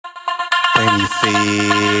When you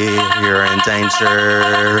feel you're in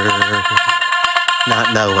danger,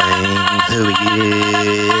 not knowing who he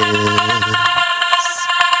is,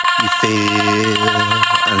 you feel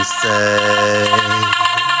unsafe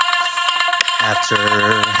after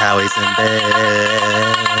how he's in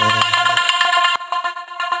bed.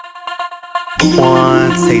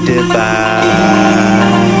 Once he did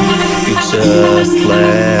that, you just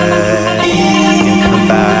let him come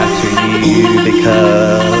back to you,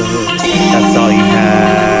 because that's all you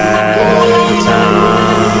had at the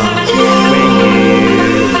time. When you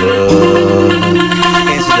look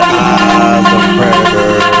into the eyes of a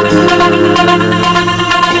predator,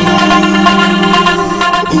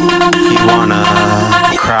 you wanna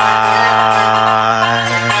cry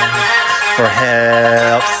for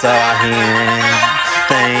help, so I hear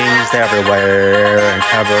things everywhere and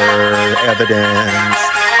cover evidence,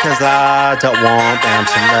 'cause I don't want them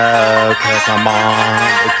to know, 'cause my mom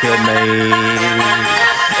would kill me.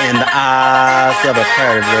 In the eyes of a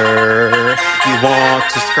predator, you want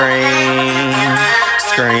to scream,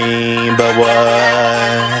 scream, but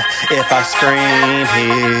what if I scream? He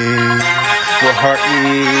will hurt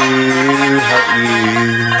you, hurt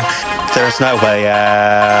you. There's no way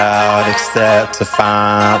out except to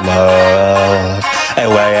find love, a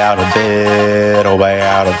way out of it, a way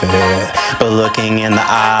out of it. But looking in the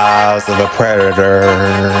eyes of a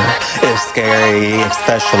predator is scary,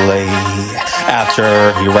 especially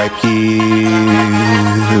after he raped you.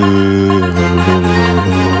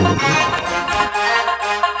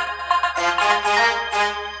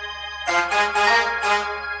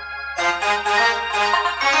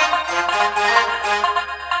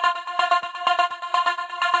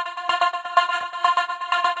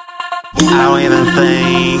 I don't even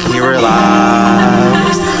think he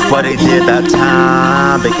realized what he did that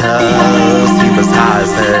time, because he was high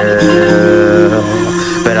as hell.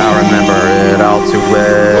 But I remember it all too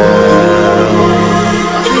well,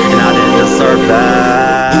 and I didn't deserve that.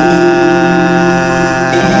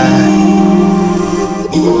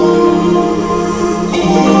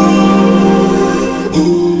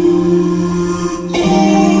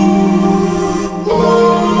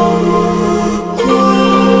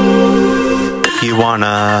 You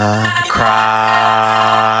wanna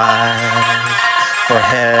cry for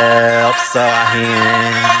help, so I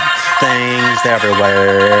hear things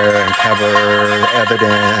everywhere and cover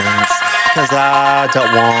evidence, 'cause I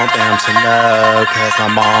don't want them to know, 'cause my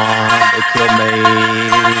mom would kill me.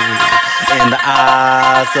 In the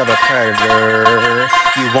eyes of a predator,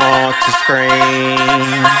 you want to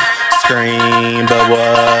scream, scream, but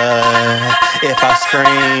what if I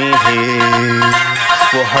scream? He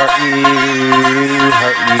will hurt you,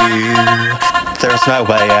 hurt you. There's no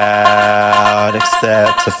way out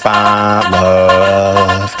except to find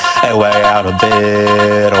love, a way out of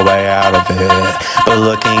it, a way out of it. But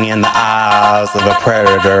looking in the eyes of a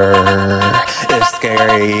predator is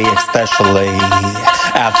scary, especially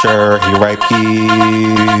after he raped you.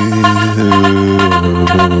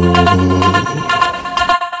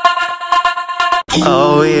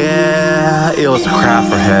 Oh yeah, it was a cry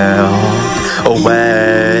for help, a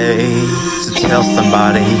way to tell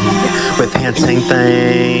somebody with hinting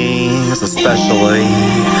things, especially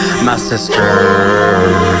my sister.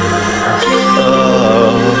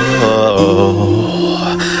 Oh,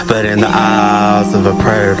 but in the eyes of a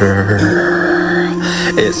predator,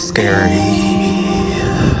 it's scary.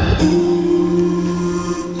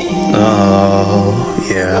 Oh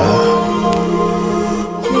yeah.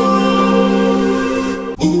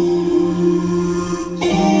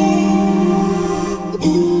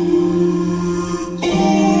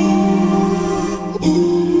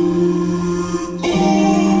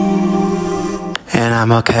 And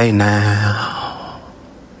I'm okay now.